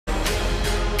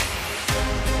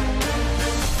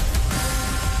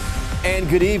And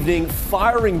good evening.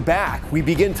 Firing back. We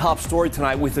begin top story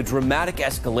tonight with a dramatic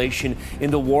escalation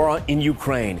in the war in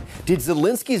Ukraine. Did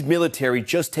Zelensky's military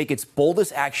just take its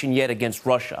boldest action yet against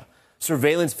Russia?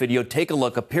 Surveillance video, take a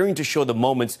look, appearing to show the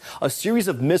moments a series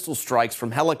of missile strikes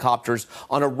from helicopters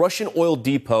on a Russian oil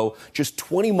depot just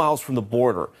 20 miles from the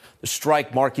border. The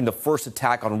strike marking the first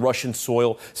attack on Russian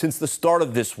soil since the start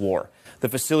of this war. The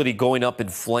facility going up in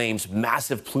flames,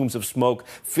 massive plumes of smoke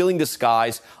filling the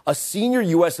skies. A senior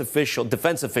U.S.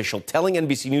 defense official telling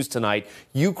NBC News tonight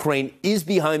Ukraine is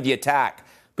behind the attack.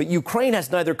 But Ukraine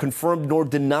has neither confirmed nor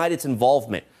denied its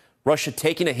involvement. Russia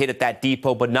taking a hit at that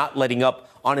depot, but not letting up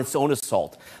on its own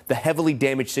assault. The heavily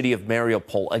damaged city of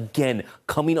Mariupol again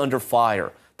coming under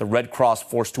fire. The Red Cross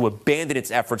forced to abandon its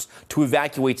efforts to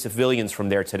evacuate civilians from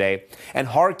there today. And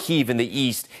Kharkiv in the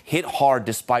east hit hard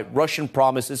despite Russian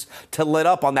promises to let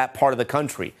up on that part of the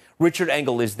country. Richard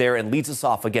Engel is there and leads us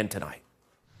off again tonight.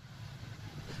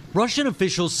 Russian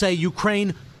officials say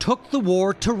Ukraine took the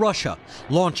war to Russia,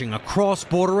 launching a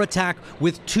cross-border attack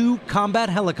with 2 combat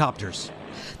helicopters.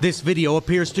 This video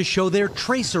appears to show their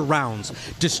tracer rounds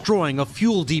destroying a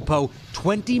fuel depot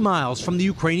 20 miles from the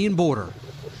Ukrainian border.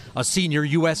 A senior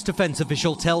U.S. defense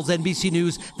official tells NBC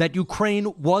News that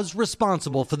Ukraine was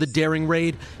responsible for the daring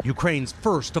raid, Ukraine's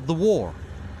first of the war.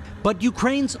 But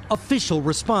Ukraine's official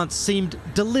response seemed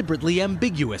deliberately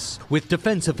ambiguous, with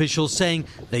defense officials saying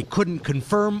they couldn't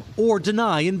confirm or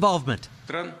deny involvement.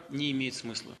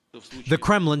 The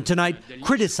Kremlin tonight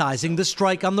criticizing the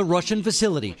strike on the Russian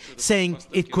facility, saying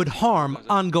it could harm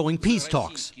ongoing peace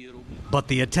talks. But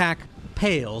the attack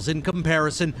pales in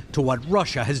comparison to what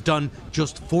Russia has done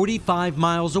just 45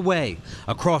 miles away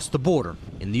across the border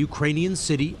in the Ukrainian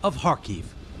city of Kharkiv,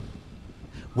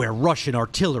 where Russian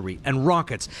artillery and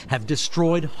rockets have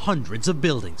destroyed hundreds of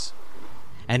buildings.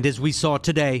 And as we saw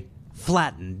today,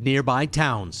 flattened nearby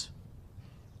towns.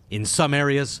 In some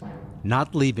areas,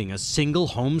 not leaving a single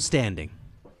home standing.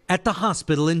 At the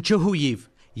hospital in Chuhuyev,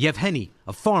 Yevgeny,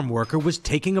 a farm worker, was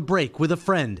taking a break with a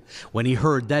friend when he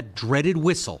heard that dreaded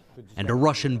whistle and a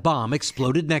Russian bomb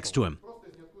exploded next to him.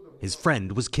 His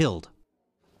friend was killed.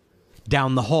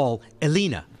 Down the hall,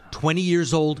 Elena, 20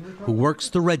 years old, who works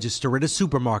the register at a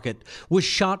supermarket, was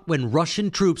shot when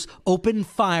Russian troops opened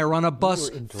fire on a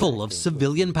bus full of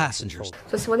civilian passengers.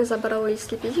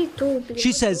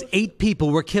 She says 8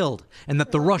 people were killed and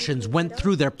that the Russians went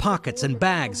through their pockets and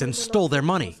bags and stole their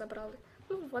money.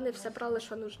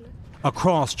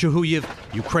 Across Chuhuyev,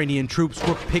 Ukrainian troops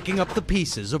were picking up the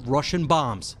pieces of Russian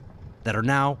bombs that are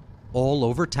now all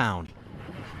over town.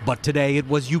 But today it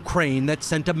was Ukraine that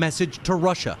sent a message to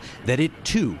Russia that it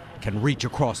too can reach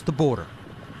across the border.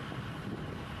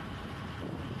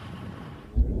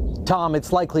 Tom,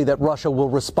 it's likely that Russia will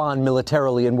respond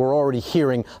militarily, and we're already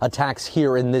hearing attacks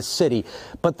here in this city.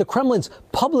 But the Kremlin's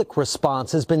public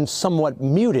response has been somewhat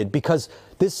muted because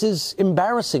this is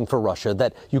embarrassing for Russia,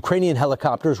 that Ukrainian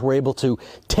helicopters were able to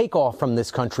take off from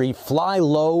this country, fly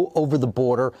low over the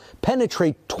border,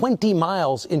 penetrate 20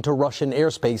 miles into Russian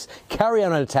airspace, carry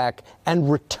out an attack, and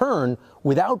return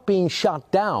without being shot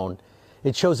down.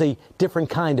 It shows a different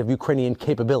kind of Ukrainian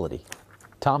capability.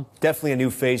 Tom? Definitely a new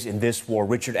phase in this war.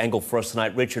 Richard Engel for us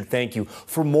tonight. Richard, thank you.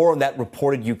 For more on that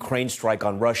reported Ukraine strike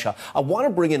on Russia, I want to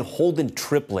bring in Holden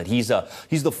Triplett. He's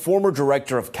the former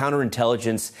director of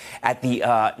counterintelligence at the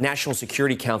National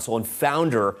Security Council and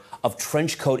founder of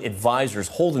Trenchcoat Advisors.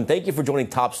 Holden, thank you for joining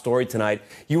Top Story tonight.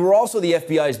 You were also the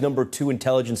FBI's #2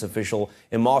 intelligence official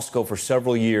in Moscow for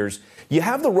several years. You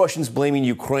have the Russians blaming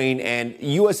Ukraine and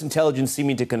U.S. intelligence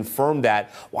seeming to confirm that.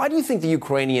 Why do you think the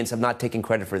Ukrainians have not taken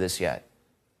credit for this yet?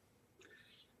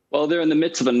 Well, they're in the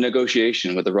midst of a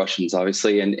negotiation with the Russians,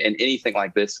 obviously, and anything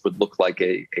like this would look like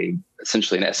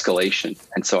essentially an escalation.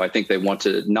 And so I think they want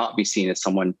to not be seen as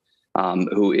someone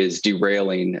who is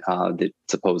derailing the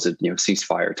supposed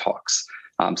ceasefire talks.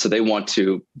 So they want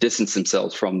to distance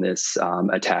themselves from this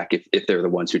attack if they're the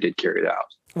ones who did carry it out.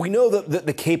 We know that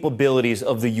the capabilities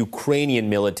of the Ukrainian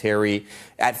military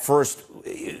at first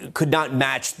could not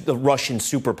match the Russian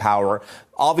superpower.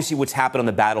 Obviously, what's happened on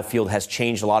the battlefield has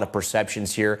changed a lot of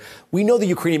perceptions here. We know the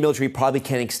Ukrainian military probably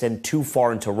can't extend too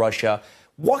far into Russia.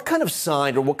 What kind of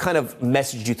sign or what kind of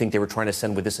message do you think they were trying to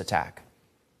send with this attack?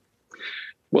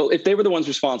 Well, if they were the ones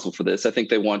responsible for this, I think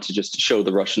they want to just show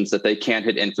the Russians that they can't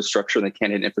hit infrastructure, and they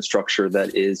can't hit infrastructure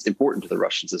that is important to the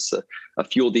Russians. It's a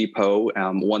fuel depot,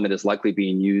 one that is likely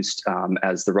being used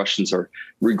as the Russians are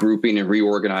regrouping and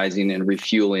reorganizing and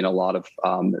refueling a lot of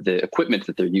the equipment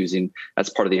that they're using as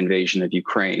part of the invasion of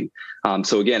Ukraine.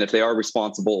 So again, if they are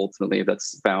responsible, ultimately, if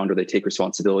that's found or they take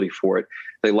responsibility for it,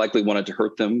 they likely wanted to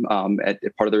hurt them at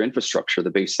part of their infrastructure, the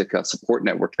basic support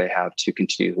network they have to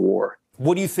continue the war.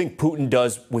 What do you think Putin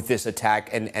does with this attack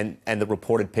and the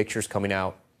reported pictures coming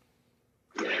out?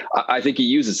 I think he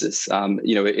uses this.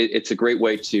 It's a great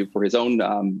way for his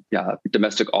own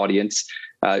domestic audience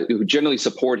who generally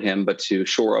support him, but to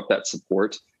shore up that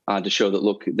support, to show that,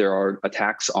 look, there are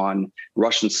attacks on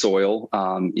Russian soil,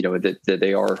 that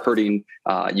they are hurting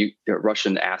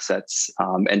Russian assets.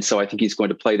 And so I think he's going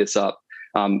to play this up.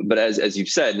 But as you've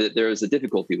said, there is a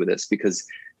difficulty with this because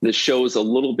this shows a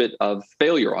little bit of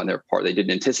failure on their part. They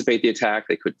didn't anticipate the attack.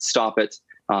 They couldn't stop it.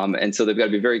 And so they've got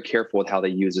to be very careful with how they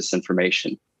use this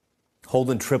information.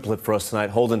 Holden Triplett for us tonight.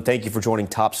 Holden, thank you for joining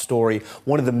Top Story.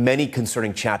 One of the many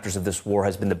concerning chapters of this war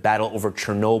has been the battle over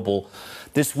Chernobyl.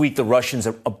 This week, the Russians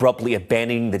are abruptly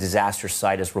abandoning the disaster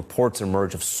site as reports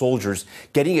emerge of soldiers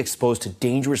getting exposed to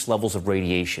dangerous levels of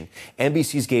radiation.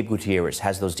 NBC's Gabe Gutierrez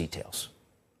has those details.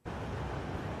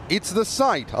 It's the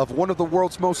site of one of the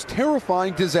world's most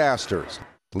terrifying disasters,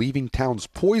 leaving towns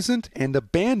poisoned and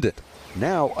abandoned.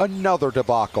 Now another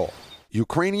debacle.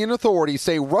 Ukrainian authorities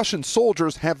say Russian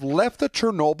soldiers have left the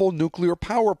Chernobyl nuclear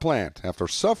power plant after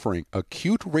suffering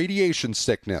acute radiation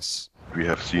sickness. We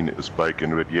have seen a spike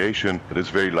in radiation that is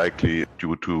very likely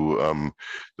due to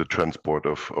the transport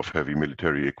of heavy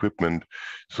military equipment.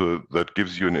 So that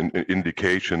gives you an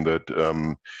indication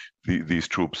that these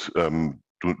troops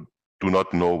do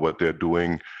not know what they're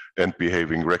doing and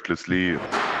behaving recklessly.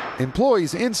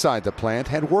 Employees inside the plant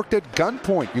had worked at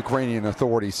gunpoint, Ukrainian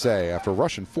authorities say, after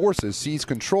Russian forces seized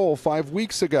control 5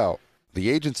 weeks ago. The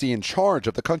agency in charge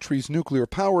of the country's nuclear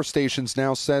power stations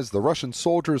now says the Russian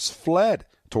soldiers fled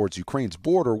towards Ukraine's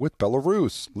border with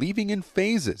Belarus, leaving in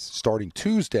phases starting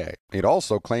Tuesday. It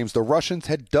also claims the Russians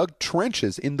had dug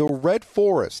trenches in the Red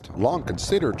Forest, long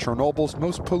considered Chernobyl's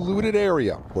most polluted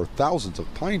area, where thousands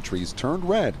of pine trees turned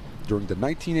red during the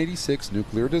 1986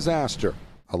 nuclear disaster.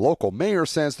 A local mayor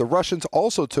says the Russians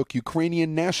also took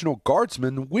Ukrainian National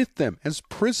Guardsmen with them as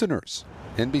prisoners.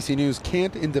 NBC News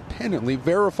can't independently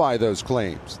verify those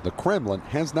claims. The Kremlin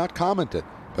has not commented,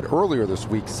 but earlier this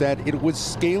week said it was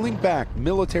scaling back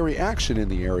military action in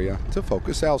the area to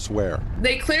focus elsewhere.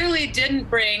 They clearly didn't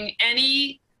bring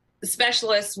any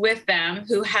specialists with them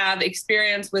who have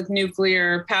experience with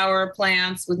nuclear power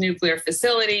plants, with nuclear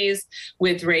facilities,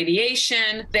 with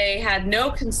radiation. They had no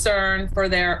concern for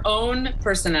their own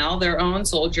personnel, their own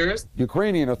soldiers.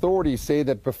 Ukrainian authorities say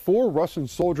that before Russian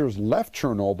soldiers left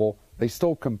Chernobyl, they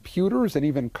stole computers and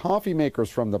even coffee makers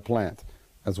from the plant,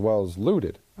 as well as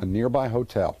looted a nearby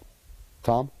hotel.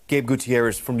 Tom? Gabe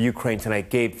Gutierrez from Ukraine tonight.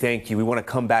 Gabe, thank you. We want to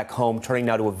come back home, turning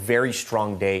now to a very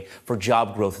strong day for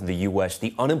job growth in the U.S.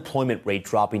 The unemployment rate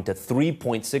dropping to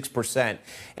 3.6%,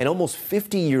 an almost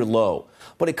 50-year low.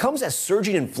 But it comes as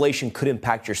surging inflation could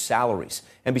impact your salaries.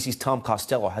 NBC's Tom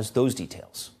Costello has those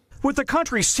details. With the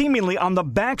country seemingly on the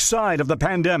backside of the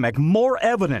pandemic, more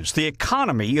evidence the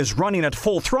economy is running at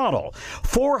full throttle.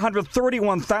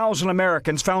 431,000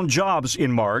 Americans found jobs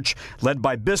in March, led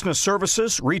by business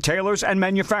services, retailers, and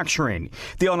manufacturing.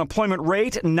 The unemployment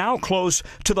rate now close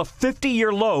to the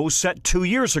 50-year low set 2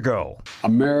 years ago.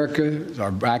 Americans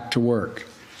are back to work,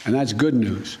 and that's good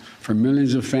news for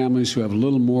millions of families who have a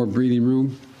little more breathing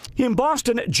room. In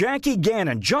Boston, Jackie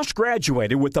Gannon just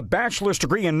graduated with a bachelor's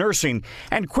degree in nursing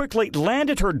and quickly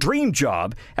landed her dream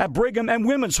job at Brigham and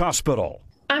Women's Hospital.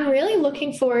 I'm really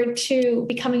looking forward to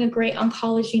becoming a great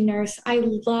oncology nurse. I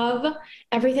love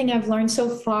everything I've learned so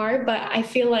far, but I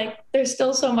feel like there's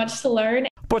still so much to learn.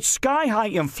 But sky-high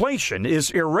inflation is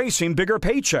erasing bigger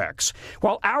paychecks.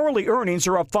 While hourly earnings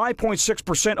are up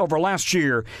 5.6% over last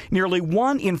year, nearly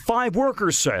 1 in 5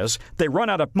 workers says they run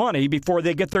out of money before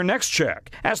they get their next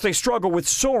check, as they struggle with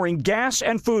soaring gas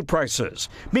and food prices.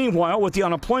 Meanwhile, with the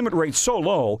unemployment rate so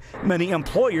low, many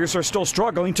employers are still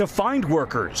struggling to find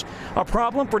workers, a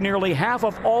problem for nearly half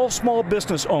of all small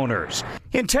business owners.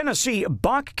 In Tennessee,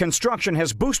 Bach Construction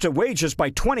has boosted wages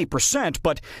by 20%,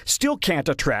 but still can't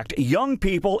attract young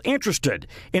people interested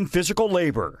in physical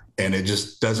labor. And it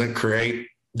just doesn't create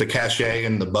the cachet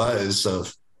and the buzz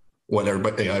of what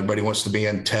everybody wants to be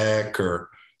in tech or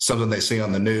something they see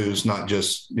on the news, not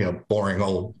just, boring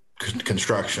old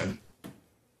construction.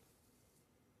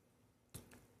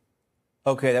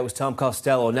 Okay, that was Tom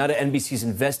Costello. Now to NBC's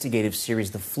investigative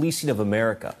series, The Fleecing of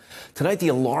America. Tonight, the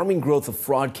alarming growth of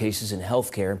fraud cases in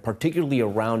healthcare, and particularly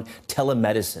around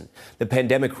telemedicine. The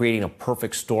pandemic creating a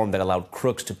perfect storm that allowed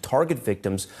crooks to target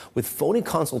victims with phony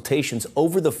consultations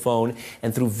over the phone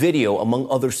and through video, among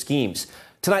other schemes.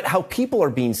 Tonight, how people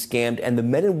are being scammed and the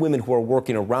men and women who are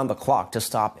working around the clock to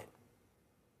stop it.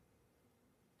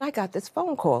 I got this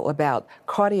phone call about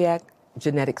cardiac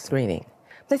genetic screening.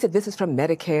 They said, this is from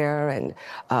Medicare,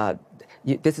 and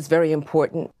This is very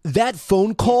important. That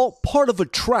phone call, part of a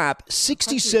trap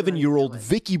 67-year-old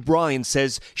Vicki Bryan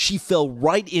says she fell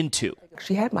right into.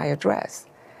 She had my address,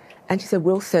 and she said,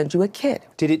 we'll send you a kit.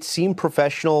 Did it seem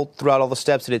professional throughout all the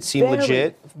steps? Did it seem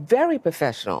legit? Very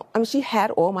professional. I mean, she had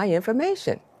all my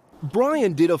information.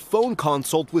 Bryan did a phone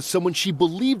consult with someone she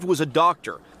believed was a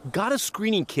doctor, got a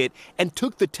screening kit, and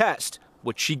took the test.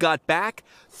 What she got back?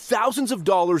 Thousands of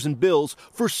dollars in bills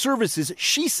for services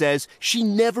she says she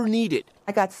never needed.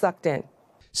 I got sucked in.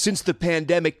 Since the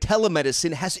pandemic,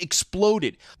 telemedicine has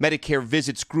exploded. Medicare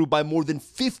visits grew by more than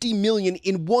 50 million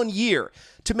in 1 year.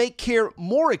 To make care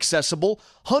more accessible,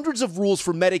 hundreds of rules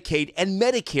for Medicaid and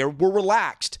Medicare were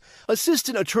relaxed.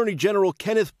 Assistant Attorney General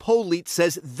Kenneth Polite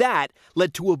says that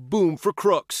led to a boom for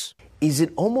crooks. Is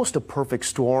it almost a perfect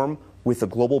storm with a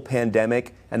global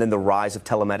pandemic and then the rise of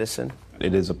telemedicine?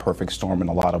 It is a perfect storm in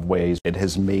a lot of ways. It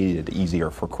has made it easier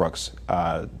for crooks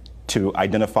to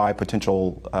identify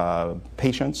potential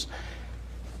patients,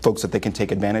 folks that they can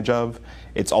take advantage of.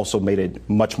 It's also made it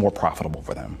much more profitable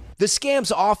for them. The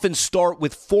scams often start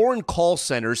with foreign call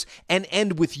centers and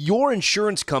end with your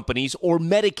insurance companies or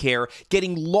Medicare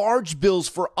getting large bills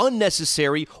for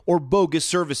unnecessary or bogus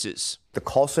services. The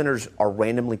call centers are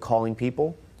randomly calling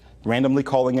people? Randomly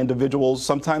calling individuals,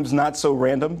 sometimes not so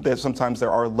random. Sometimes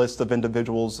there are lists of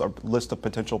individuals, a list of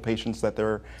potential patients that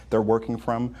they're working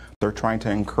from. They're trying to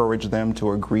encourage them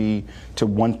to agree to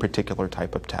one particular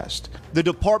type of test. The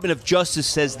Department of Justice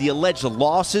says the alleged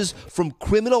losses from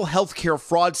criminal healthcare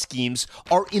fraud schemes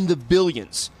are in the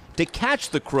billions. To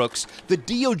catch the crooks, the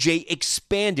DOJ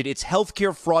expanded its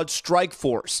healthcare fraud strike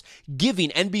force, giving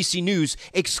NBC News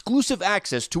exclusive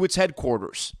access to its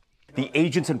headquarters. The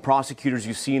agents and prosecutors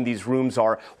you see in these rooms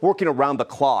are working around the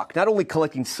clock, not only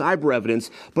collecting cyber evidence,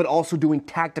 but also doing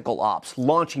tactical ops,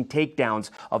 launching takedowns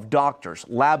of doctors,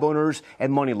 lab owners,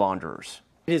 and money launderers.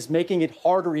 It is making it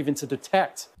harder even to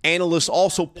detect. Analysts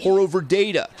also pore over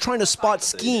data, trying to spot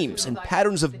schemes and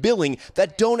patterns of billing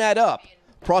that don't add up.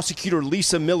 Prosecutor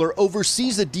Lisa Miller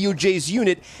oversees the DOJ's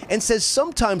unit and says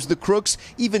sometimes the crooks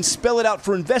even spell it out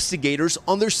for investigators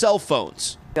on their cell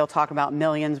phones. They'll talk about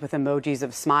millions with emojis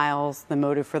of smiles, the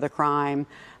motive for the crime.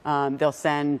 They'll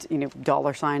send,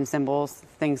 dollar sign symbols,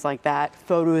 things like that,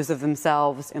 photos of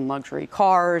themselves in luxury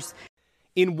cars.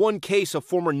 In one case, a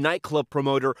former nightclub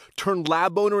promoter turned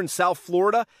lab owner in South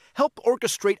Florida helped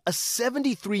orchestrate a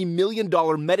 $73 million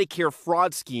Medicare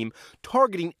fraud scheme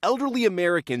targeting elderly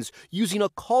Americans using a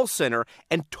call center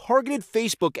and targeted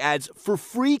Facebook ads for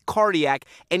free cardiac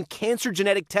and cancer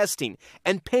genetic testing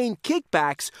and paying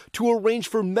kickbacks to arrange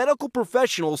for medical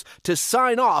professionals to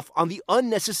sign off on the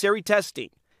unnecessary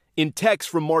testing. In text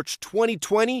from March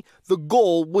 2020, the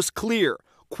goal was clear.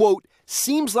 Quote,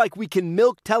 seems like we can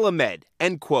milk telemed,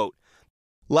 end quote.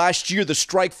 Last year, the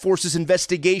strike force's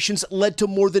investigations led to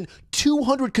more than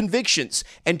 200 convictions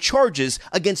and charges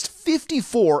against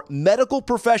 54 medical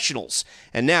professionals.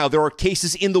 And now there are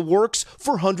cases in the works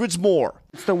for hundreds more.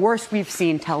 It's the worst we've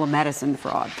seen telemedicine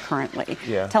fraud currently.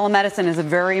 Yeah. Telemedicine is a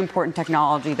very important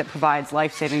technology that provides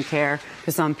life-saving care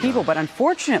to some people, but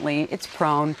unfortunately, it's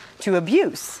prone to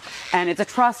abuse. And it's a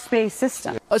trust-based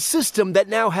system. A system that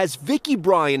now has Vicki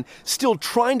Bryan still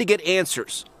trying to get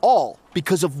answers, all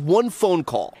because of one phone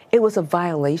call. It was a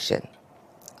violation.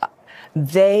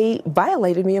 They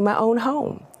violated me in my own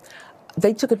home.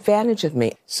 They took advantage of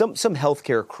me. Some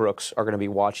healthcare crooks are going to be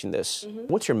watching this.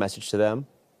 What's your message to them?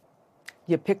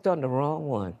 You picked on the wrong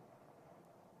one.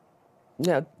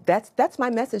 That's my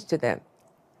message to them.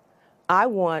 I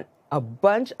want a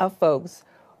bunch of folks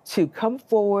to come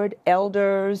forward,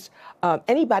 elders,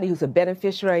 anybody who's a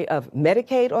beneficiary of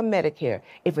Medicaid or Medicare.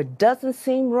 If it doesn't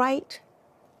seem right,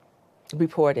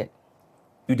 report it.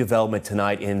 New development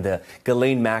tonight in the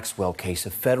Ghislaine Maxwell case. A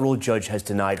federal judge has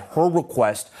denied her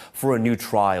request for a new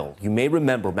trial. You may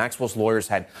remember Maxwell's lawyers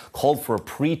had called for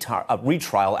a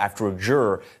retrial after a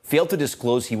juror failed to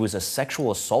disclose he was a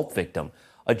sexual assault victim.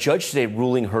 A judge today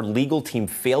ruling her legal team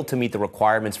failed to meet the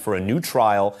requirements for a new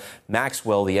trial.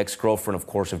 Maxwell, the ex-girlfriend, of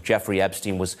course, of Jeffrey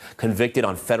Epstein, was convicted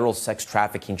on federal sex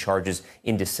trafficking charges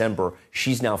in December.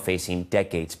 She's now facing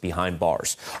decades behind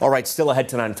bars. All right, still ahead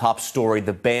tonight on Top Story,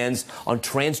 the bans on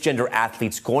transgender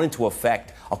athletes going into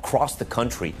effect across the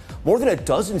country. More than a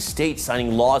dozen states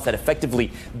signing laws that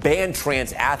effectively ban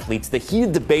trans athletes. The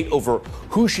heated debate over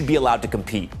who should be allowed to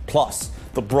compete. Plus,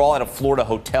 the brawl at a Florida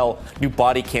hotel, new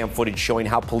body cam footage showing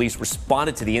how police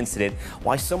responded to the incident,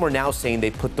 why some are now saying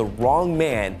they put the wrong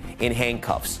man in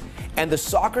handcuffs. And the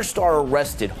soccer star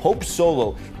arrested, Hope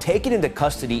Solo, taken into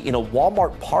custody in a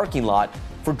Walmart parking lot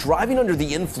for driving under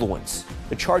the influence.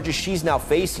 The charges she's now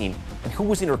facing and who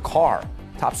was in her car.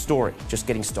 Top Story, just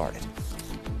getting started.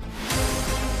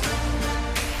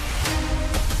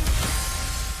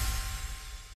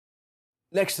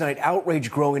 Next tonight, outrage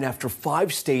growing after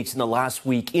 5 states in the last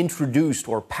week introduced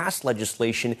or passed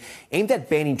legislation aimed at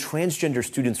banning transgender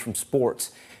students from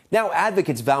sports. Now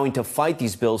advocates vowing to fight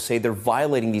these bills say they're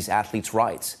violating these athletes'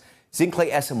 rights. Zincle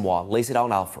Esemwa lays it out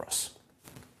now for us.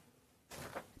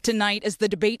 Tonight, as the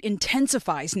debate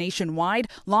intensifies nationwide,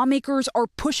 lawmakers are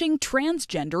pushing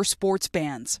transgender sports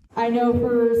bans. I know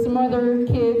for some other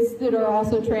kids that are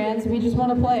also trans, we just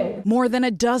want to play. More than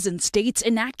a dozen states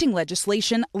enacting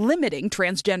legislation limiting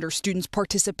transgender students'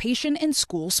 participation in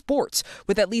school sports,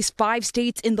 with at least 5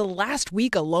 states in the last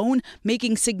week alone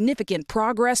making significant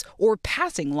progress or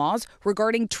passing laws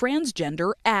regarding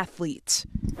transgender athletes.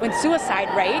 When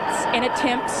suicide rates and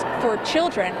attempts for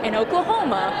children in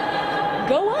Oklahoma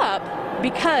go up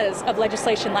because of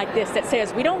legislation like this that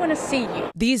says we don't want to see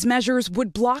you. These measures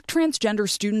would block transgender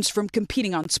students from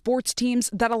competing on sports teams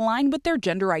that align with their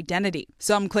gender identity.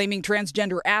 Some claiming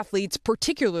transgender athletes,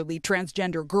 particularly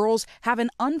transgender girls, have an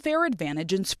unfair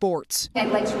advantage in sports.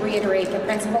 I'd like to reiterate the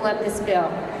principle of this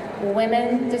bill.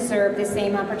 Women deserve the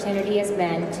same opportunity as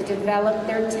men to develop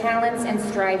their talents and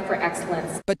strive for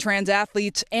excellence. But trans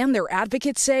athletes and their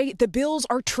advocates say the bills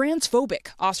are transphobic,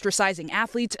 ostracizing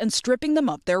athletes and stripping them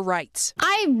of their rights.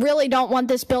 I really don't want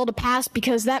this bill to pass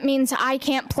because that means I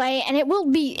can't play, and it will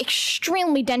be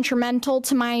extremely detrimental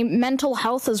to my mental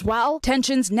health as well.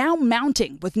 Tensions now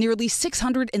mounting with nearly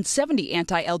 670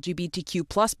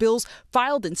 anti-LGBTQ+ bills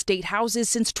filed in state houses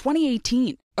since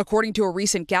 2018. According to a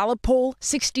recent Gallup poll,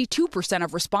 62%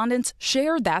 of respondents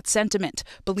share that sentiment,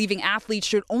 believing athletes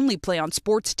should only play on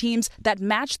sports teams that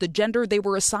match the gender they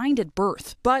were assigned at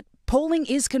birth. But polling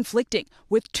is conflicting,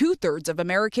 with 2/3 of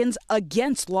Americans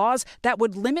against laws that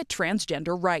would limit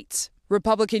transgender rights.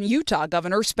 Republican Utah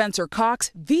Governor Spencer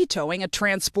Cox vetoing a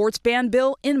trans sports ban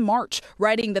bill in March,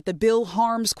 writing that the bill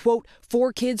harms, quote,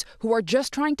 4 kids who are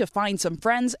just trying to find some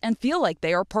friends and feel like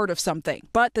they are part of something.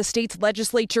 But the state's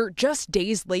legislature just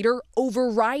days later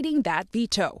overriding that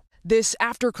veto. This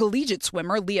after collegiate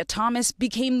swimmer Leah Thomas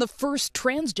became the first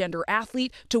transgender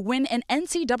athlete to win an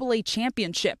NCAA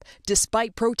championship,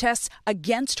 despite protests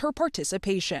against her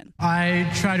participation. I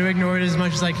try to ignore it as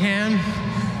much as I can.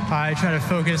 I try to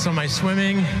focus on my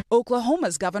swimming.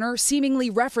 Oklahoma's governor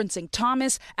seemingly referencing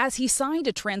Thomas as he signed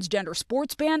a transgender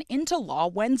sports ban into law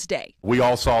Wednesday. We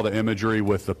all saw the imagery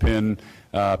with the pin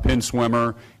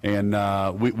swimmer, and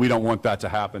we don't want that to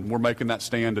happen. We're making that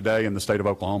stand today in the state of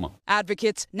Oklahoma.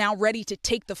 Advocates now ready to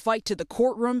take the fight to the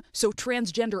courtroom so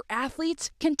transgender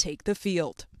athletes can take the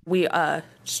field. We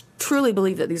truly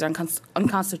believe that these are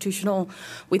unconstitutional.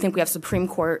 We think we have Supreme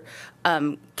Court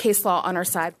case law on our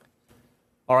side.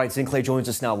 All right, Zincle joins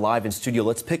us now live in studio.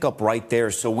 Let's pick up right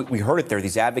there. So we heard it there.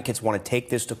 These advocates want to take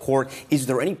this to court. Is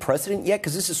there any precedent yet?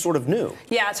 Because this is sort of new.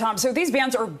 Yeah, Tom. So these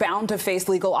bans are bound to face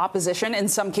legal opposition. In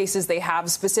some cases, they have.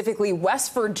 Specifically,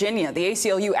 West Virginia. The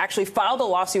ACLU actually filed a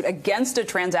lawsuit against a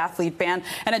trans athlete ban,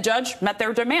 and a judge met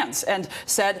their demands and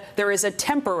said there is a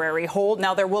temporary hold.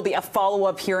 Now, there will be a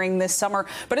follow-up hearing this summer.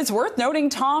 But it's worth noting,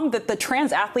 Tom, that the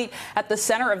trans athlete at the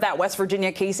center of that West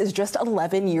Virginia case is just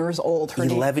 11 years old.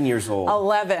 11 years old.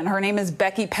 11. Her name is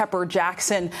Becky Pepper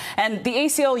Jackson. And the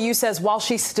ACLU says while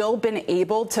she's still been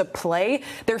able to play,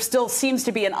 there still seems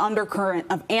to be an undercurrent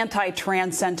of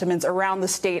anti-trans sentiments around the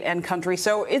state and country.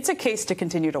 So it's a case to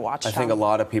continue to watch. I think a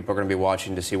lot of people are going to be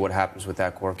watching to see what happens with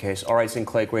that court case. All right,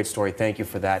 Zincle, great story. Thank you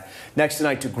for that. Next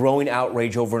tonight, to growing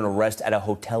outrage over an arrest at a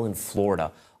hotel in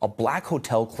Florida. A black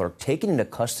hotel clerk taken into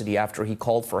custody after he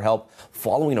called for help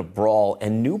following a brawl,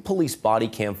 and new police body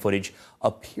cam footage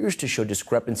appears to show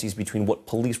discrepancies between what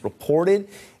police reported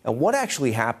and what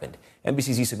actually happened.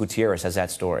 NBC's Isa Gutierrez has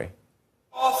that story.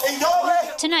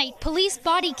 Tonight, police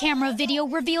body camera video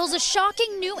reveals a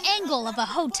shocking new angle of a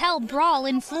hotel brawl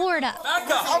in Florida.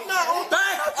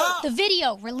 The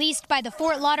video, released by the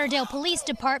Fort Lauderdale Police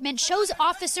Department, shows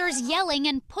officers yelling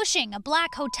and pushing a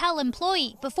black hotel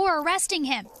employee before arresting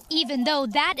him, even though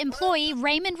that employee,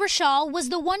 Raymond Rashal, was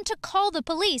the one to call the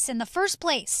police in the first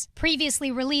place.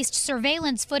 Previously released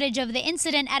surveillance footage of the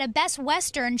incident at a Best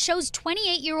Western shows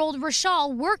 28-year-old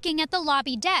Rashal working at the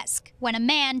lobby desk when a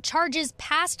man charges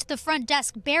past the front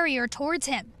desk barrier towards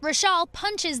him. Rashal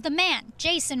punches the man,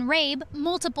 Jason Rabe,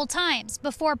 multiple times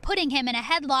before putting him in a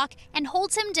headlock and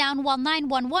holds him down while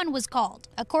 911 was called.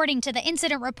 According to the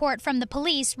incident report from the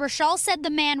police, Rashal said the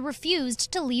man refused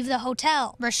to leave the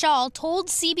hotel. Rashal told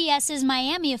CBS's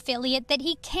Miami affiliate that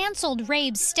he canceled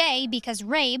Rabe's stay because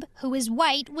Rabe, who is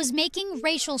white, was making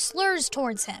racial slurs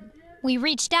towards him. We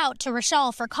reached out to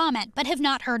Rashal for comment, but have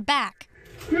not heard back.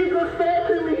 He was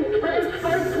assaulting me, came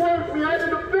straight towards me. I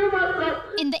didn't feel myself.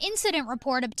 In the incident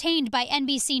report obtained by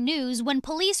NBC News, when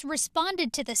police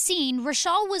responded to the scene,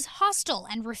 Rashal was hostile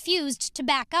and refused to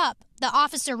back up. The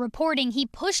officer reporting he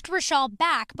pushed Rashal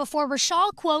back before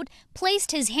Rashal, quote,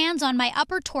 placed his hands on my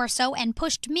upper torso and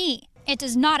pushed me. It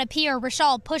does not appear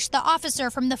Rashal pushed the officer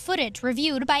from the footage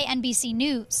reviewed by NBC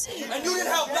News. And you didn't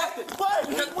help back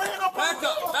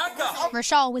up.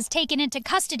 Rashal was taken into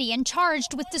custody and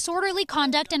charged with disorderly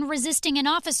conduct and resisting an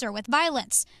officer with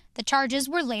violence. The charges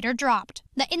were later dropped.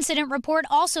 The incident report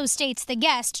also states the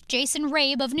guest, Jason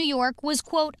Rabe of New York, was,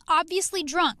 quote, obviously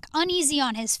drunk, uneasy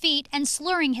on his feet, and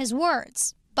slurring his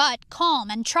words, but calm,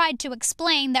 and tried to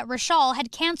explain that Rashal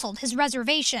had canceled his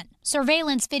reservation.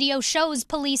 Surveillance video shows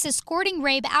police escorting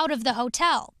Rabe out of the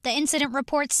hotel. The incident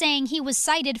report saying he was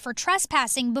cited for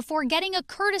trespassing before getting a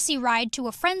courtesy ride to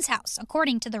a friend's house,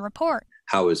 according to the report.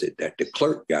 How is it that the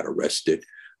clerk got arrested,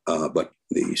 but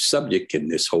the subject in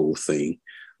this whole thing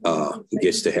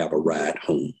gets to have a ride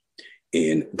home?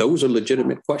 And those are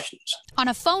legitimate questions. On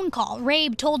a phone call,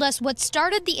 Rabe told us what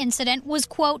started the incident was,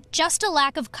 quote, just a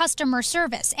lack of customer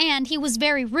service, and he was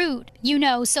very rude.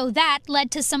 So that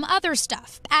led to some other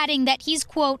stuff, adding that he's,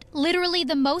 quote, literally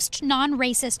the most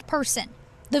non-racist person.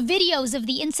 The videos of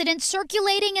the incident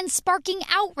circulating and sparking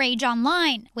outrage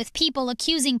online, with people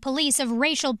accusing police of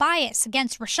racial bias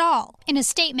against Rashal. In a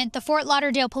statement, the Fort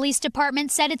Lauderdale Police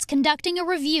Department said it's conducting a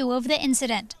review of the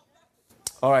incident.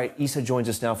 All right, Issa joins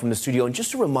us now from the studio. And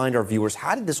just to remind our viewers,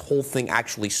 how did this whole thing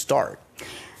actually start?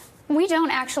 We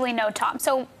don't actually know, Tom.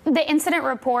 So the incident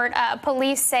report,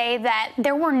 police say that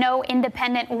there were no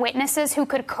independent witnesses who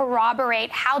could corroborate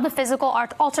how the physical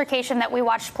altercation that we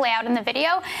watched play out in the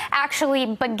video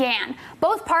actually began.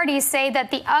 Both parties say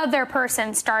that the other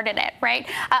person started it, right?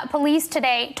 Police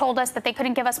today told us that they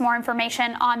couldn't give us more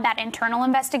information on that internal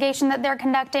investigation that they're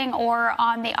conducting or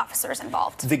on the officers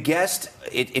involved. The guest,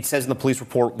 it says in the police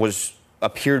report,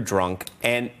 appeared drunk.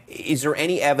 And is there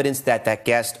any evidence that that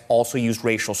guest also used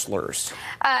racial slurs?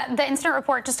 The incident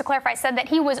report, just to clarify, said that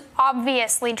he was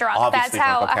obviously drunk. That's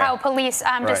how police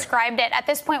described it. At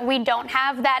this point, we don't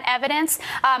have that evidence,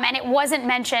 and it wasn't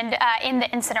mentioned in the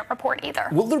incident report either.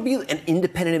 Will there be an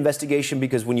independent investigation?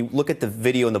 Because when you look at the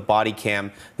video and the body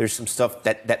cam, there's some stuff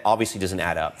that obviously doesn't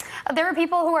add up. There are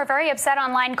people who are very upset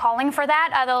online calling for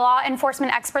that. The law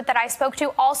enforcement expert that I spoke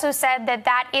to also said that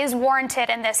that is warranted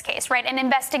in this case, right? An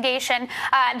investigation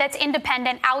that's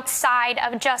independent outside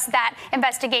of just that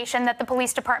investigation that the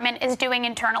police department is doing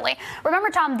internally. Remember,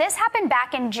 Tom, this happened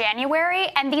back in January,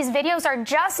 and these videos are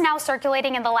just now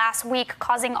circulating in the last week,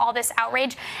 causing all this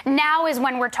outrage. Now is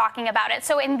when we're talking about it.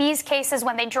 So in these cases,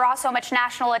 when they draw so much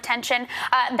national attention,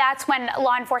 that's when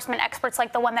law enforcement experts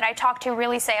like the one that I talked to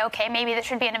really say, okay, maybe this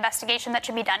should be an investigation that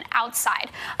should be done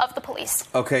outside of the police.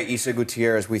 Okay, Issa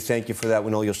Gutierrez, we thank you for that. We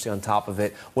know you'll stay on top of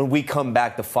it. When we come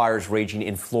back, the fire's raging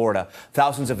in Florida.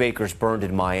 Thousands of acres burned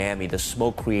in Miami, the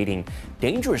smoke creating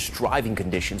dangerous driving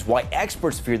conditions. Why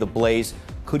experts fear the blaze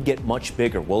could get much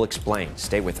bigger. We'll explain.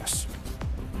 Stay with us.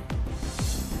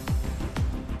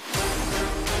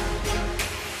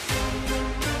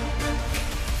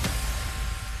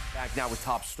 Back now with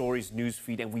top stories,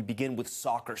 newsfeed, and we begin with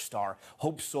soccer star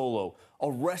Hope Solo,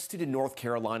 arrested in North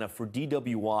Carolina for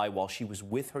DWI while she was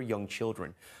with her young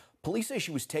children. Police say she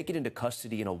was taken into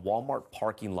custody in a Walmart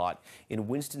parking lot in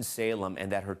Winston-Salem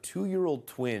and that her 2-year-old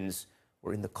twins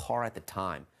were in the car at the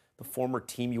time. The former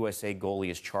Team USA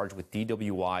goalie is charged with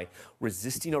DWI,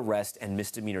 resisting arrest, and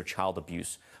misdemeanor child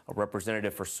abuse. A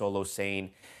representative for Solo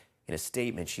saying in a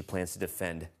statement she plans to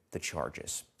defend the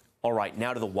charges. All right,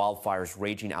 now to the wildfires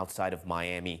raging outside of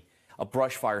Miami. A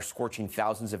brush fire scorching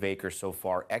thousands of acres so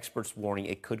far. Experts warning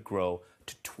it could grow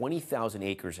to 20,000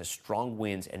 acres as strong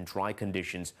winds and dry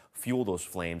conditions fuel those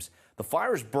flames. The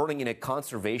fire is burning in a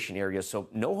conservation area, so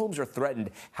no homes are threatened.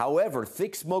 However,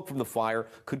 thick smoke from the fire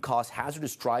could cause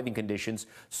hazardous driving conditions.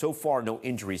 So far, no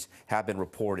injuries have been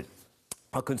reported.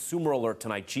 A consumer alert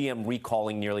tonight, GM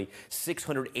recalling nearly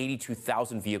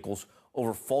 682,000 vehicles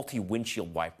over faulty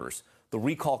windshield wipers. The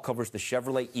recall covers the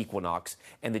Chevrolet Equinox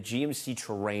and the GMC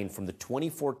Terrain from the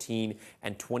 2014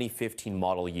 and 2015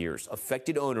 model years.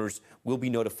 Affected owners will be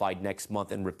notified next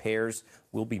month, and repairs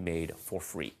will be made for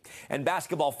free. And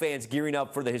basketball fans gearing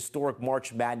up for the historic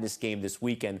March Madness game this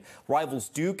weekend. Rivals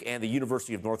Duke and the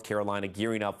University of North Carolina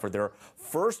gearing up for their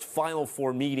first Final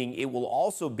Four meeting. It will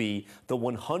also be the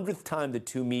 100th time the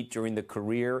two meet during the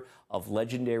career of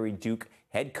legendary Duke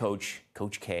head coach,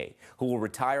 Coach K, who will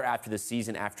retire after the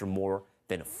season after more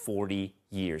than 40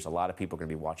 years. A lot of people are going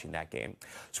to be watching that game.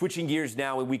 Switching gears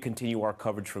now, and we continue our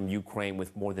coverage from Ukraine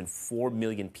with more than 4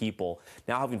 million people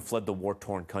now having fled the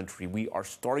war-torn country. We are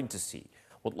starting to see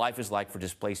what life is like for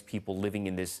displaced people living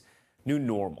in this new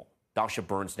normal. Dasha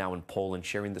Burns now in Poland,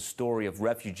 sharing the story of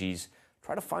refugees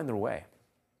try to find their way.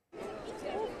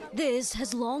 This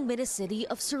has long been a city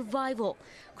of survival.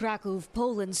 Kraków,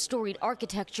 Poland's storied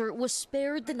architecture was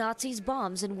spared the Nazis'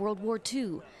 bombs in World War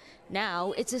II.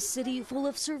 Now it's a city full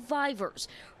of survivors,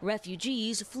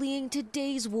 refugees fleeing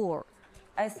today's war.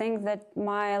 I think that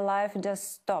my life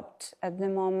just stopped at the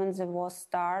moment the war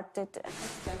started.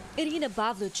 Irina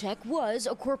Pawluczek was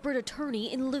a corporate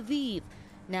attorney in Lviv.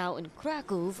 Now in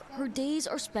Kraków, her days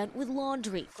are spent with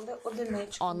laundry,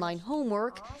 online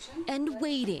homework, and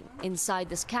waiting inside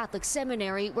this Catholic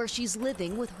seminary where she's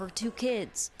living with her 2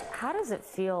 kids. How does it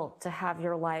feel to have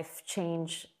your life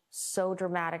change so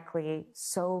dramatically,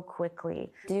 so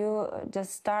quickly? You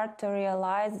just start to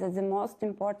realize that the most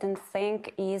important thing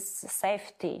is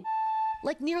safety.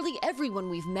 Like nearly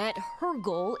everyone we've met, her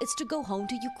goal is to go home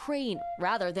to Ukraine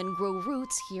rather than grow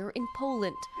roots here in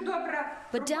Poland.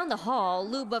 But down the hall,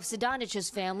 Lubov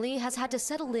Sidanich's family has had to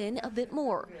settle in a bit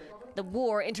more. The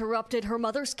war interrupted her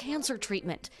mother's cancer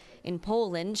treatment. In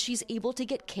Poland, she's able to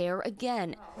get care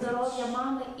again.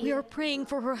 We are praying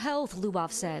for her health,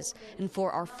 Lubov says, and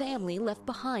for our family left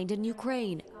behind in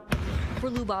Ukraine. For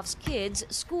Lubov's kids,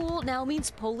 school now means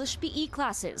Polish PE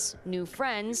classes, new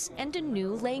friends, and a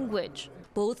new language.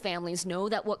 Both families know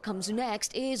that what comes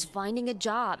next is finding a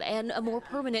job and a more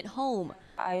permanent home.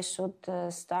 I should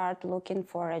start looking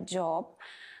for a job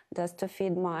just to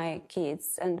feed my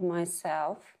kids and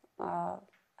myself.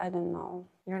 I don't know.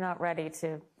 You're not ready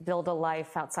to build a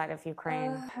life outside of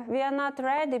Ukraine? We are not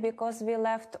ready because we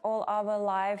left all our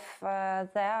life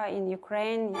there in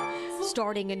Ukraine.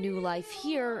 Starting a new life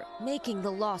here, making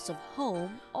the loss of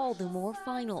home all the more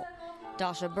final.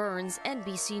 Dasha Burns,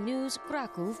 NBC News,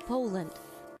 Kraków, Poland.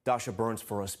 Dasha Burns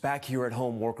for us. Back here at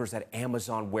home, workers at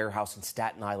Amazon warehouse in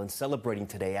Staten Island celebrating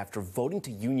today after voting to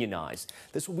unionize.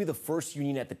 This will be the first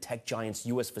union at the tech giant's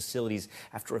U.S. facilities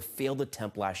after a failed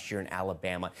attempt last year in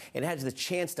Alabama. And it has the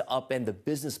chance to upend the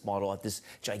business model at this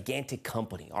gigantic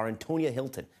company. Our Antonia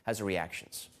Hilton has her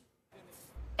reactions.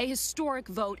 A historic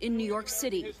vote in New York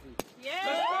City.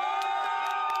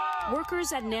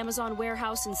 Workers at an Amazon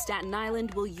warehouse in Staten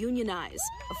Island will unionize,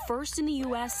 a first in the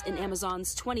U.S. in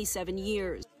Amazon's 27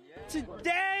 years.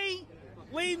 Today,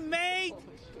 we made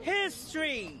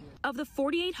history. Of the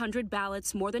 4,800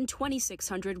 ballots, more than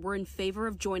 2,600 were in favor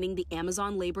of joining the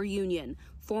Amazon Labor Union,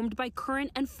 formed by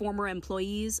current and former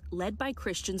employees, led by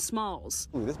Christian Smalls.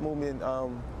 This movement,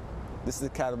 this is the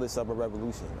catalyst of a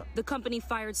revolution. The company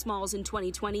fired Smalls in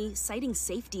 2020, citing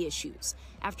safety issues,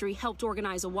 after he helped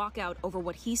organize a walkout over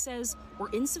what he says were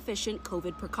insufficient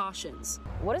COVID precautions.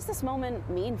 What does this moment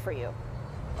mean for you?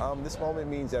 This moment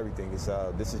means everything.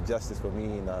 This is justice for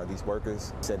me and these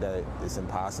workers. Said that it's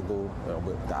impossible,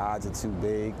 but the odds are too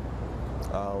big,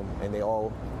 and they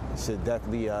all should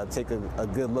definitely take a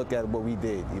good look at what we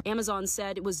did. Amazon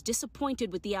said it was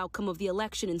disappointed with the outcome of the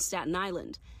election in Staten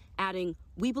Island, adding,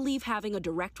 "We believe having a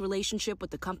direct relationship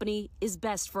with the company is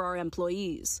best for our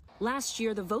employees." Last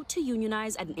year, the vote to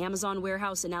unionize at an Amazon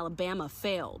warehouse in Alabama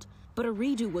failed, but a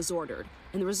redo was ordered,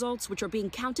 and the results, which are being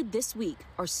counted this week,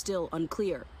 are still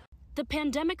unclear. The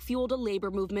pandemic fueled a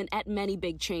labor movement at many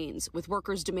big chains, with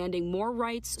workers demanding more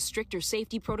rights, stricter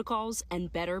safety protocols,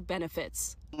 and better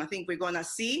benefits. I think we're going to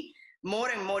see more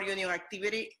and more union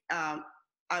activity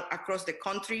across the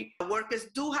country. Workers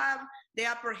do have the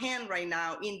upper hand right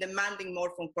now in demanding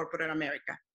more from corporate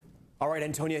America. All right,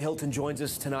 Antonia Hilton joins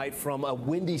us tonight from a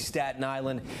windy Staten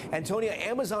Island. Antonia,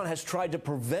 Amazon has tried to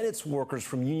prevent its workers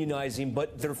from unionizing,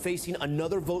 but they're facing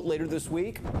another vote later this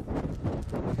week.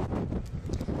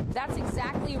 That's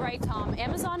exactly right, Tom.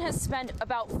 Amazon has spent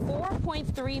about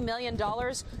 $4.3 million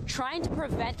trying to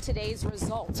prevent today's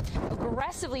result,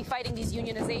 aggressively fighting these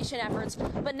unionization efforts.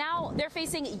 But now they're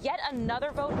facing yet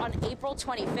another vote on April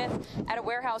 25th at a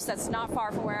warehouse that's not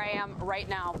far from where I am right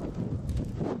now.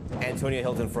 Antonia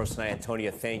Hilton for us tonight.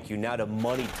 Antonia, thank you. Now to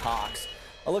Money Talks.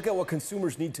 A look at what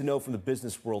consumers need to know from the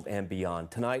business world and beyond.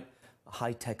 Tonight, a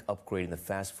high-tech upgrade in the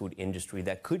fast food industry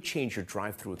that could change your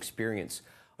drive-thru experience.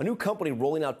 A new company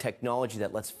rolling out technology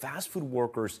that lets fast food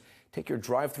workers take your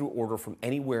drive-thru order from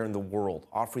anywhere in the world,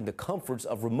 offering the comforts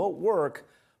of remote work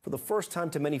for the first time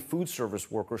to many food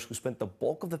service workers who spent the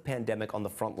bulk of the pandemic on the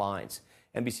front lines.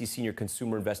 NBC senior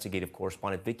consumer investigative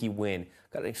correspondent Vicki Nguyen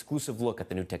got an exclusive look at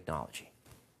the new technology.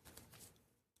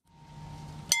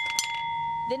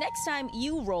 The next time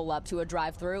you roll up to a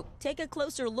drive-thru, take a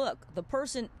closer look. The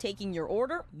person taking your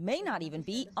order may not even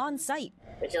be on site.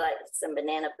 Would you like some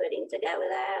banana pudding to go with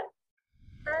that?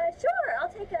 Sure, I'll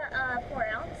take a 4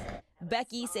 ounce.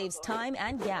 Becky saves time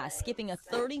and gas, skipping a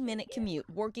 30-minute commute,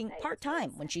 working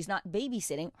part-time when she's not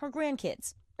babysitting her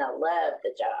grandkids. I love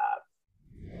the job.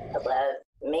 I love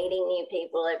meeting new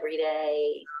people every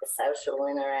day, the social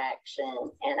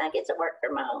interaction, and I get to work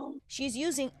from home. She's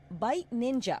using Bite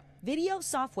Ninja, video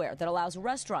software that allows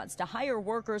restaurants to hire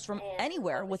workers from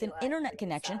anywhere with an internet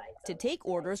connection to take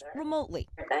orders remotely.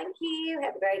 Thank you.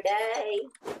 Have a great day.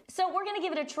 So we're going to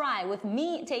give it a try with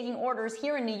me taking orders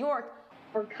here in New York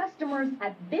for customers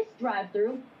at this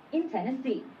drive-thru in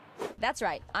Tennessee. That's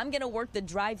right. I'm going to work the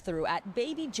drive-thru at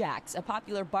Baby Jack's, a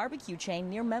popular barbecue chain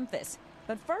near Memphis.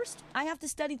 But first, I have to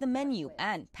study the menu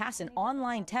and pass an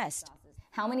online test.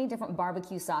 How many different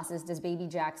barbecue sauces does Baby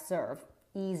Jack's serve?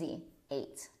 Easy,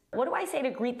 8. What do I say to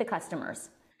greet the customers?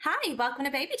 Hi, welcome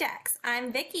to Baby Jack's.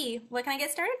 I'm Vicky. What can I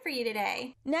get started for you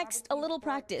today? Next, a little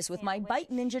practice with my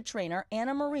Bite Ninja trainer,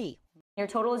 Anna Marie. Your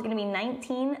total is going to be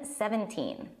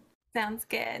 $19.17. Sounds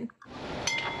good.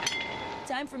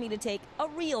 Time for me to take a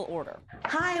real order.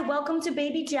 Hi, welcome to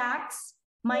Baby Jack's.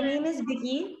 My name is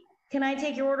Vicky. Can I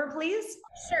take your order, please?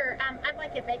 Sure. I'd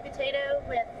like a baked potato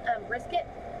with brisket.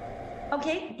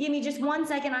 Okay, give me just 1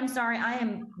 second. I'm sorry, I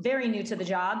am very new to the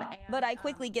job. But I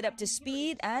quickly get up to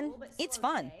speed, and it's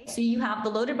fun. So you have the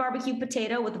loaded barbecue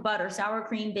potato with butter, sour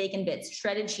cream, bacon bits,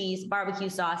 shredded cheese, barbecue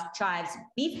sauce, chives,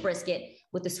 beef brisket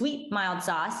with the sweet, mild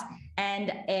sauce, and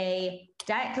a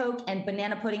Diet Coke and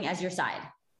banana pudding as your side.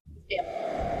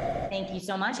 Yeah. Thank you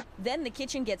so much. Then the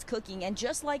kitchen gets cooking, and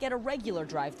just like at a regular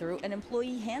drive-thru, an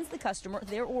employee hands the customer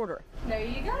their order. There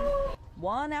you go.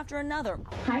 One after another.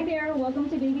 Hi there, welcome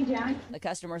to Baby Jack's. The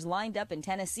customers lined up in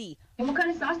Tennessee. And what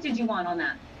kind of sauce did you want on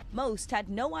that? Most had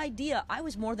no idea I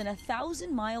was more than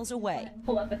 1,000 miles away.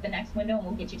 Pull up at the next window and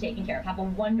we'll get you taken care of. Have a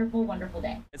wonderful, wonderful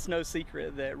day. It's no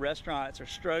secret that restaurants are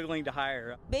struggling to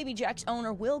hire. Baby Jack's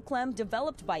owner Will Clem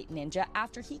developed Bite Ninja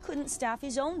after he couldn't staff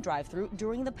his own drive-thru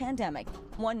during the pandemic.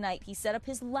 One night he set up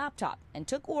his laptop and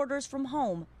took orders from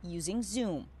home using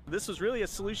Zoom. This was really a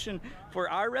solution for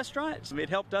our restaurants. It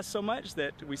helped us so much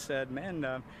that we said,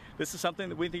 man, this is something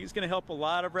that we think is going to help a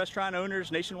lot of restaurant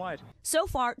owners nationwide. So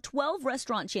far, 12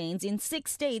 restaurant chains in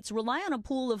 6 states rely on a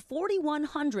pool of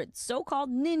 4,100 so-called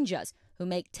ninjas who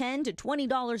make $10 to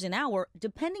 $20 an hour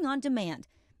depending on demand.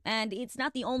 And it's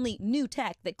not the only new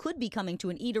tech that could be coming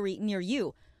to an eatery near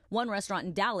you. One restaurant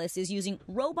in Dallas is using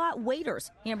robot waiters.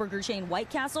 Hamburger chain White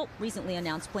Castle recently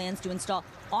announced plans to install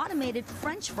automated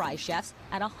French fry chefs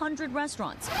at 100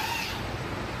 restaurants.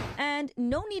 And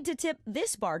no need to tip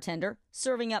this bartender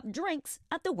serving up drinks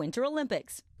at the Winter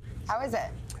Olympics. How is it?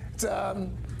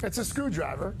 It's a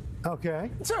screwdriver. Okay.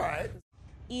 It's all right.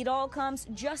 It all comes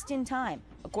just in time.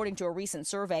 According to a recent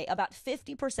survey, about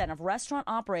 50% of restaurant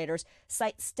operators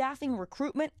cite staffing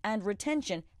recruitment and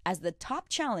retention as the top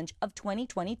challenge of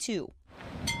 2022.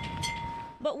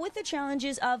 But with the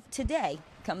challenges of today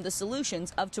come the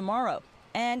solutions of tomorrow.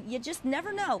 And you just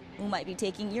never know who might be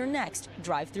taking your next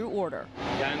drive-thru order.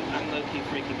 Yeah, I'm low-key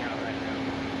freaking out right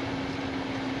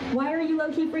now. Why are you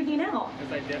low-key freaking out?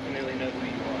 Because I definitely know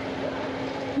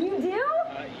who you are. You do?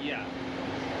 Yeah.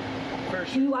 For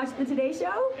sure. Do you watch the Today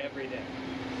Show? Every day.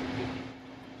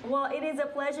 Well, it is a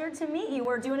pleasure to meet you.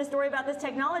 We're doing a story about this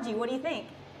technology. What do you think?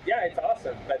 Yeah, it's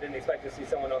awesome. I didn't expect to see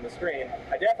someone on the screen.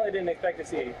 I definitely didn't expect to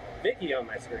see Vicky on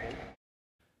my screen.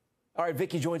 All right,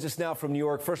 Vicky joins us now from New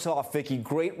York. First off, Vicky,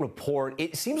 great report.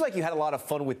 It seems like you had a lot of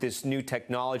fun with this new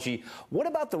technology. What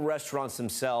about the restaurants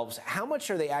themselves? How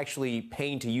much are they actually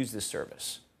paying to use this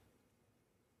service?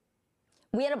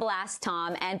 We had a blast,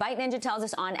 Tom, and Bite Ninja tells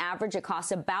us on average it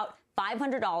costs about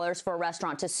 $500 for a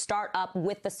restaurant to start up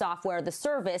with the software, the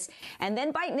service, and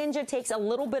then Bite Ninja takes a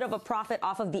little bit of a profit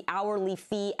off of the hourly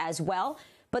fee as well.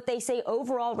 But they say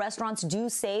overall restaurants do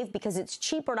save because it's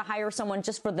cheaper to hire someone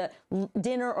just for the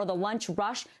dinner or the lunch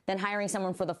rush than hiring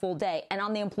someone for the full day. And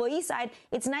on the employee side,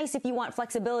 it's nice if you want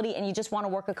flexibility and you just want to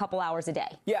work a couple hours a day.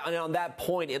 Yeah, and on that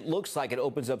point, it looks like it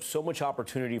opens up so much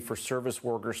opportunity for service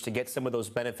workers to get some of those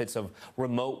benefits of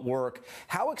remote work.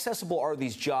 How accessible are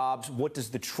these jobs? What does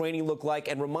the training look like?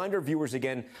 And remind our viewers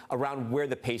again around where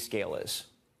the pay scale is.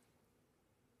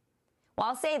 Well,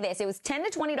 I'll say this. It was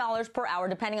 $10 to $20 per hour,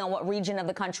 depending on what region of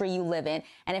the country you live in.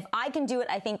 And if I can do it,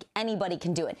 I think anybody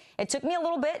can do it. It took me a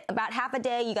little bit, about half a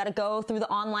day. You got to go through the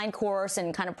online course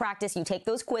and kind of practice. You take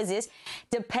those quizzes.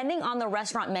 Depending on the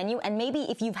restaurant menu, and maybe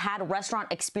if you've had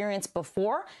restaurant experience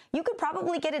before, you could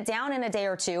probably get it down in a day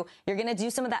or two. You're going to do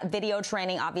some of that video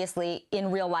training, obviously,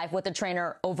 in real life with the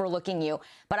trainer overlooking you.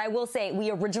 But I will say, we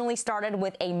originally started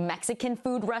with a Mexican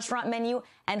food restaurant menu,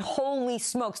 and holy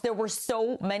smokes, there were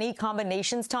so many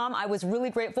combinations, Tom. I was really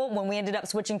grateful when we ended up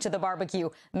switching to the barbecue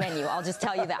menu. I'll just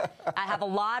tell you that. I have a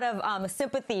lot of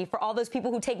sympathy for all those people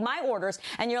who take my orders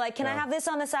and you're like, can I have this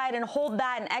on the side and hold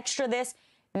that and extra this?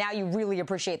 Now you really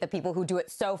appreciate the people who do it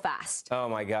so fast. Oh,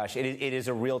 my gosh. It is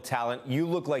a real talent. You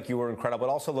look like you were incredible. It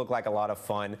also looked like a lot of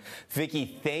fun.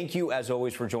 Vicky, thank you, as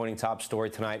always, for joining Top Story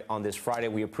tonight on this Friday.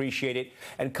 We appreciate it.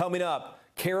 And coming up,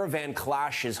 caravan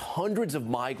clashes, hundreds of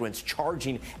migrants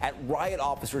charging at riot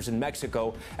officers in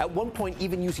Mexico, at one point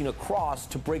even using a cross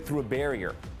to break through a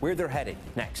barrier. Where they're headed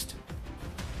next.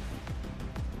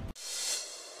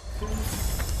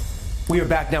 We are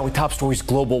back now with Top Story's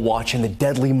Global Watch and the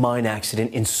deadly mine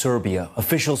accident in Serbia.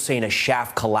 Officials saying a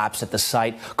shaft collapsed at the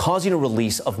site, causing a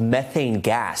release of methane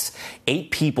gas.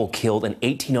 8 people killed and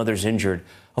 18 others injured.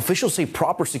 Officials say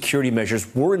proper security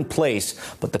measures were in place,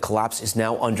 but the collapse is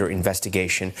now under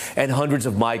investigation. And hundreds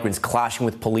of migrants clashing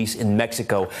with police in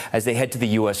Mexico as they head to the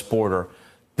U.S. border.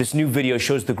 This new video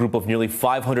shows the group of nearly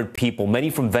 500 people, many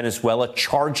from Venezuela,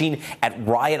 charging at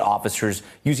riot officers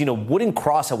using a wooden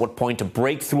cross at one point to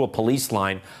break through a police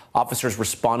line. Officers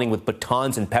responding with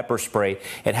batons and pepper spray.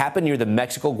 It happened near the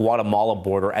Mexico-Guatemala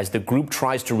border as the group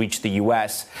tries to reach the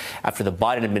U.S. after the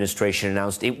Biden administration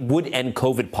announced it would end a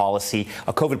COVID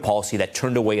policy that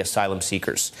turned away asylum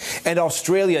seekers. And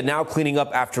Australia now cleaning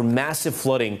up after massive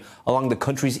flooding along the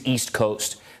country's east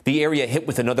coast. The area hit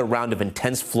with another round of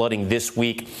intense flooding this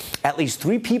week. At least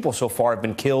 3 people so far have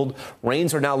been killed.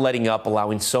 Rains are now letting up,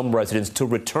 allowing some residents to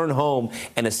return home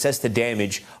and assess the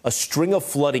damage. A string of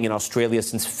flooding in Australia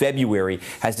since February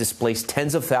has displaced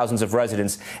tens of thousands of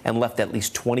residents and left at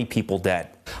least 20 people dead.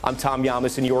 I'm Tom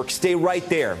Llamas in New York. Stay right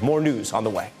there. More news on the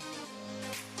way.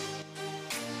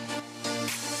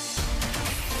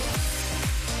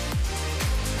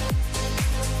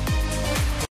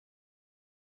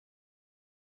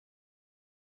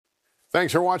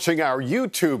 Thanks for watching our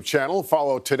YouTube channel.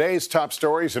 Follow today's top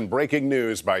stories and breaking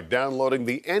news by downloading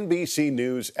the NBC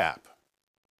News app.